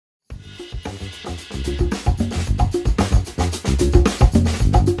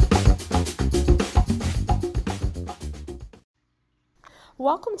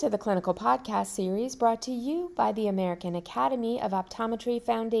Welcome to the Clinical Podcast Series brought to you by the American Academy of Optometry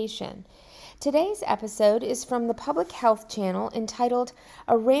Foundation. Today's episode is from the Public Health Channel entitled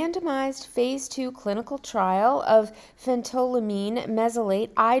A Randomized Phase 2 Clinical Trial of Phentolamine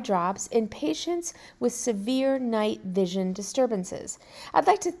Mesylate Eye Drops in Patients with Severe Night Vision Disturbances. I'd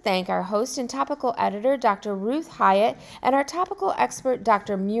like to thank our host and topical editor, Dr. Ruth Hyatt, and our topical expert,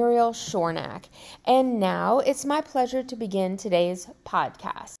 Dr. Muriel Schornack. And now it's my pleasure to begin today's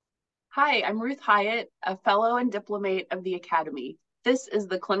podcast. Hi, I'm Ruth Hyatt, a fellow and diplomate of the Academy. This is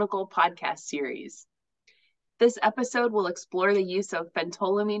the Clinical Podcast Series. This episode will explore the use of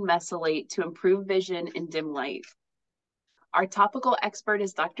phentolamine mesylate to improve vision in dim light. Our topical expert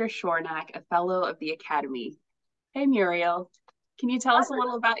is Dr. Schornack, a fellow of the Academy. Hey, Muriel, can you tell us a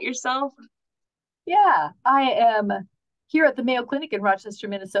little about yourself? Yeah, I am here at the Mayo Clinic in Rochester,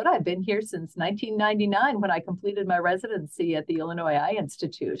 Minnesota. I've been here since 1999 when I completed my residency at the Illinois Eye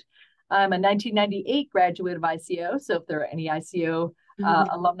Institute. I'm a 1998 graduate of ICO, so if there are any ICO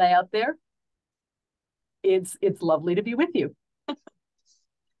alumni out there, it's lovely to be with you.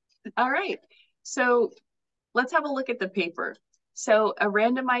 All right, so let's have a look at the paper. So a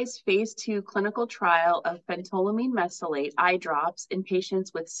randomized phase 2 clinical trial of phentolamine mesylate eye drops in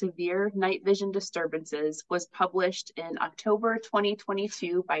patients with severe night vision disturbances was published in October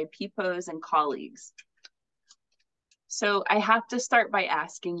 2022 by Pipos and colleagues. So I have to start by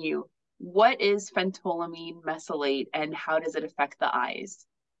asking you, what is phentolamine mesylate and how does it affect the eyes?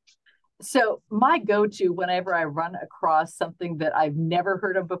 So my go-to whenever I run across something that I've never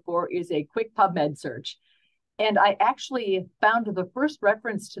heard of before is a quick PubMed search. And I actually found the first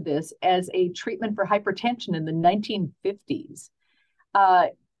reference to this as a treatment for hypertension in the 1950s.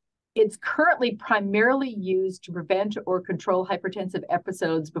 It's currently primarily used to prevent or control hypertensive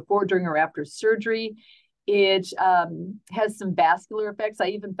episodes before, during, or after surgery. It has some vascular effects. I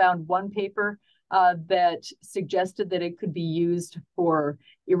even found one paper that suggested that it could be used for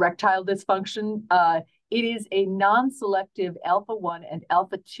erectile dysfunction. It is a non-selective alpha-1 and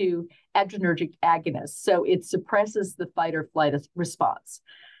alpha-2 adrenergic agonist, so it suppresses the fight or flight response.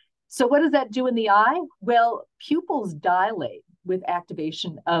 So what does that do in the eye? Well, pupils dilate with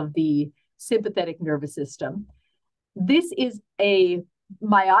activation of the sympathetic nervous system. This is a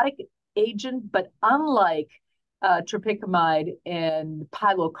miotic agent, but unlike tropicamide and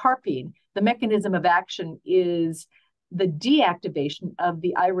pilocarpine, the mechanism of action is the deactivation of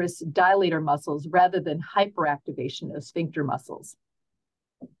the iris dilator muscles rather than hyperactivation of sphincter muscles.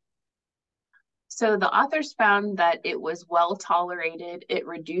 So the authors found that it was well tolerated, it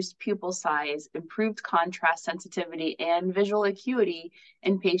reduced pupil size, improved contrast sensitivity and visual acuity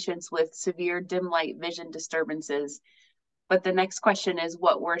in patients with severe dim light vision disturbances. But the next question is,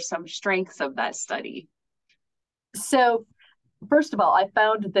 what were some strengths of that study? So first of all, I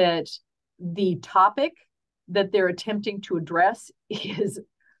found that the topic that they're attempting to address is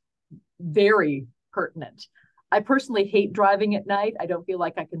very pertinent. I personally hate driving at night. I don't feel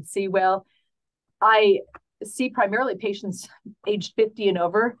like I can see well. I see primarily patients aged 50 and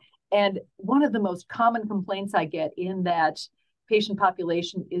over, and one of the most common complaints I get in that patient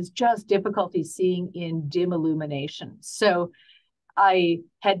population is just difficulty seeing in dim illumination. So I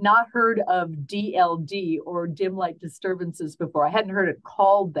had not heard of DLD or dim light disturbances before. I hadn't heard it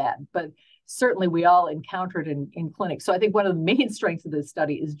called that, but certainly we all encountered in clinic. So I think one of the main strengths of this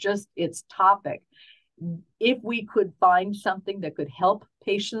study is just its topic. If we could find something that could help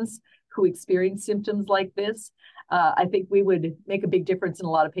patients who experience symptoms like this, I think we would make a big difference in a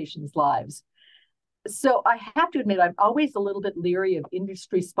lot of patients' lives. So I have to admit, I'm always a little bit leery of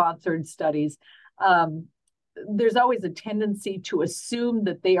industry-sponsored studies. There's always a tendency to assume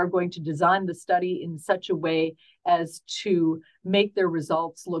that they are going to design the study in such a way as to make their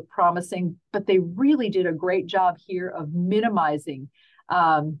results look promising, but they really did a great job here of minimizing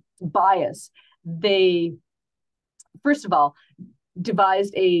bias. They, first of all,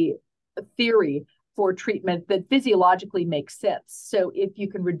 devised a theory for treatment that physiologically makes sense. So if you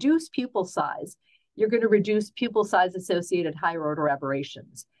can reduce pupil size, you're going to reduce pupil size associated higher order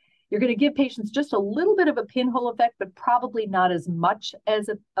aberrations. You're going to give patients just a little bit of a pinhole effect, but probably not as much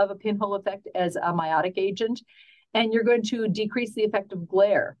of a pinhole effect as a miotic agent. And you're going to decrease the effect of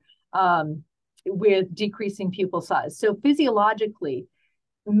glare with decreasing pupil size. So physiologically,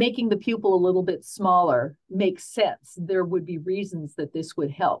 making the pupil a little bit smaller makes sense. There would be reasons that this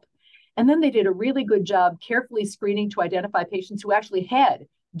would help. And then they did a really good job carefully screening to identify patients who actually had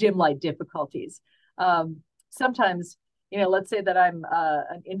dim light difficulties. Sometimes, let's say that I'm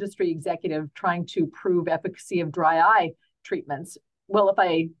an industry executive trying to prove efficacy of dry eye treatments. Well, if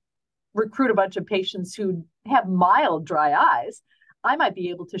I recruit a bunch of patients who have mild dry eyes, I might be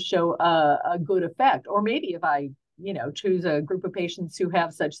able to show a good effect. Or maybe if I, choose a group of patients who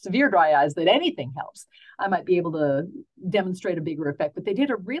have such severe dry eyes that anything helps, I might be able to demonstrate a bigger effect. But they did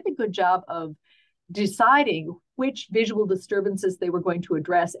a really good job of deciding which visual disturbances they were going to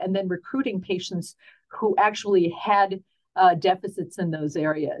address, and then recruiting patients who actually had deficits in those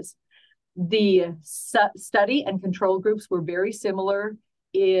areas. The study and control groups were very similar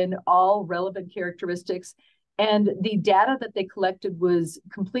in all relevant characteristics, and the data that they collected was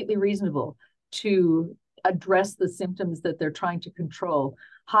completely reasonable to address the symptoms that they're trying to control: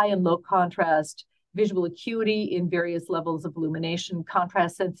 high and low contrast, visual acuity in various levels of illumination,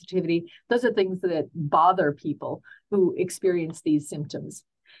 contrast sensitivity. Those are things that bother people who experience these symptoms.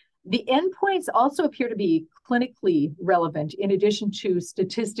 The endpoints also appear to be clinically relevant in addition to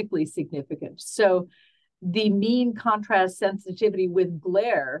statistically significant. So the mean contrast sensitivity with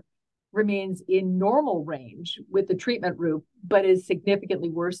glare remains in normal range with the treatment group, but is significantly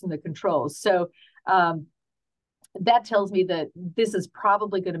worse in the controls. So that tells me that this is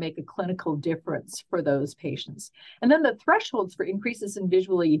probably going to make a clinical difference for those patients. And then the thresholds for increases in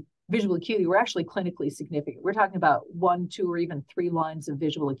visual acuity were actually clinically significant. We're talking about 1, 2, or even 3 lines of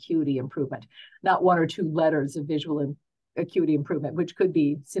visual acuity improvement, not 1 or 2 letters of visual acuity improvement, which could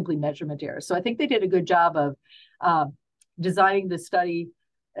be simply measurement error. So I think they did a good job of designing the study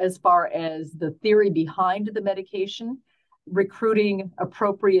as far as the theory behind the medication, recruiting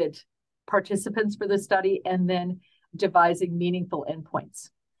appropriate participants for the study, and then devising meaningful endpoints.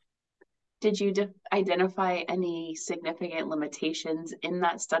 Did you identify any significant limitations in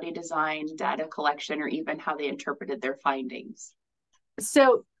that study design, data collection, or even how they interpreted their findings?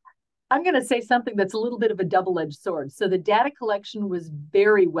 So I'm going to say something that's a little bit of a double-edged sword. So the data collection was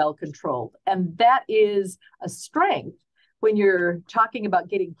very well controlled, and that is a strength when you're talking about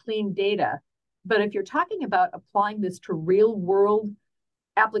getting clean data. But if you're talking about applying this to real-world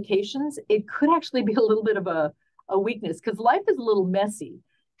applications, it could actually be a little bit of a weakness, because life is a little messy.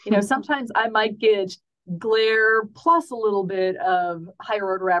 Sometimes I might get glare plus a little bit of higher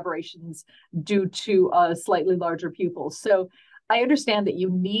order aberrations due to a slightly larger pupil. So I understand that you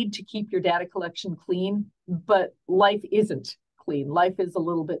need to keep your data collection clean, but life isn't clean. Life is a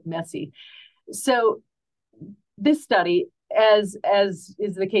little bit messy. So this study, as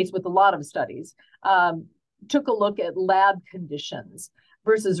is the case with a lot of studies, took a look at lab conditions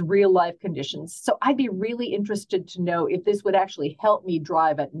versus real life conditions. So I'd be really interested to know if this would actually help me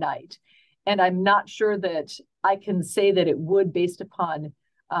drive at night. And I'm not sure that I can say that it would based upon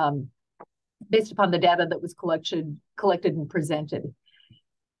the data that was collected and presented.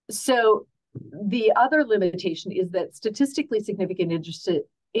 So the other limitation is that statistically significant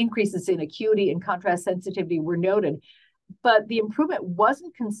increases in acuity and contrast sensitivity were noted, but the improvement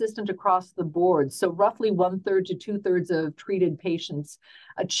wasn't consistent across the board. So roughly 1/3 to 2/3 of treated patients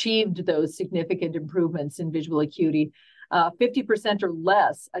achieved those significant improvements in visual acuity. 50% or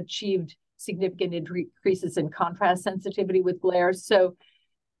less achieved significant increases in contrast sensitivity with glare. So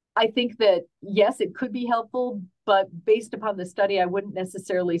I think that, yes, it could be helpful, but based upon the study, I wouldn't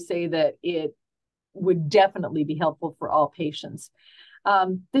necessarily say that it would definitely be helpful for all patients.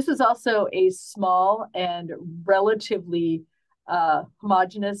 This was also a small and relatively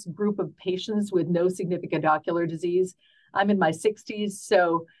homogeneous group of patients with no significant ocular disease. I'm in my 60s,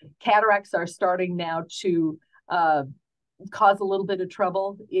 so cataracts are starting now to cause a little bit of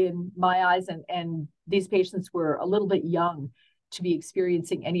trouble in my eyes, and these patients were a little bit young to be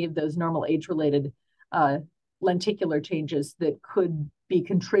experiencing any of those normal age-related lenticular changes that could be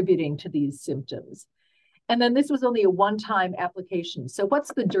contributing to these symptoms. And then this was only a one-time application. So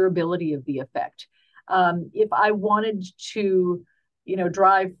what's the durability of the effect? If I wanted to,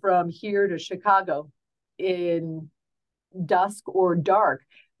 drive from here to Chicago in dusk or dark,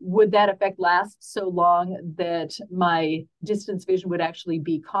 would that effect last so long that my distance vision would actually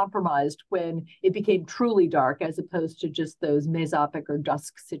be compromised when it became truly dark, as opposed to just those mesopic or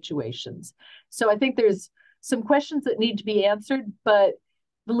dusk situations? So I think there's some questions that need to be answered, but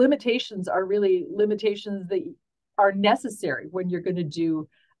the limitations are really limitations that are necessary when you're going to do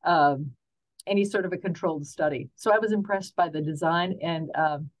any sort of a controlled study. So I was impressed by the design and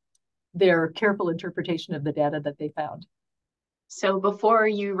their careful interpretation of the data that they found. So before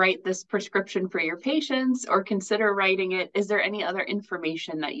you write this prescription for your patients or consider writing it, is there any other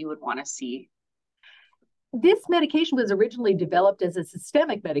information that you would want to see? This medication was originally developed as a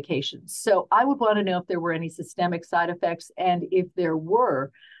systemic medication. So I would want to know if there were any systemic side effects, and if there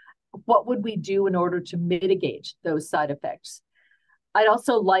were, what would we do in order to mitigate those side effects? I'd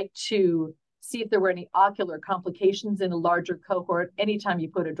also like to see if there were any ocular complications in a larger cohort. Anytime you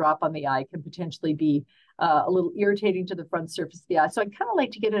put a drop on the eye can potentially be a little irritating to the front surface of the eye. So I'd kind of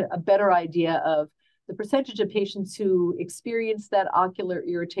like to get a better idea of the percentage of patients who experience that ocular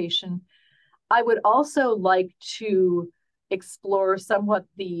irritation. I would also like to explore somewhat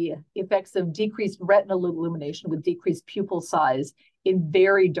the effects of decreased retinal illumination with decreased pupil size in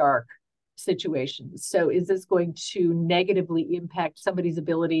very dark situations. So is this going to negatively impact somebody's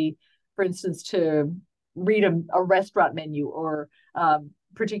ability, for instance, to read a restaurant menu or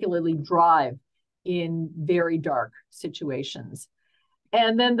particularly drive in very dark situations?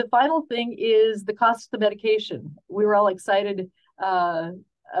 And then the final thing is the cost of the medication. We were all excited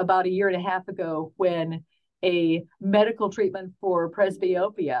about a year and a half ago when a medical treatment for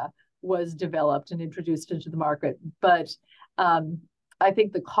presbyopia was developed and introduced into the market. But I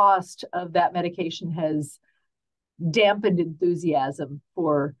think the cost of that medication has dampened enthusiasm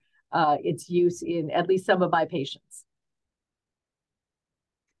for its use in at least some of my patients.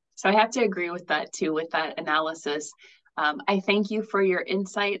 So I have to agree with that too, with that analysis. I thank you for your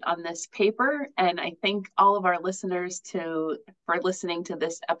insight on this paper, and I thank all of our listeners for listening to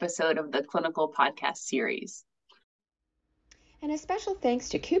this episode of the Clinical Podcast series. And a special thanks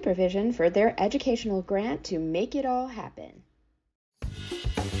to CooperVision for their educational grant to make it all happen.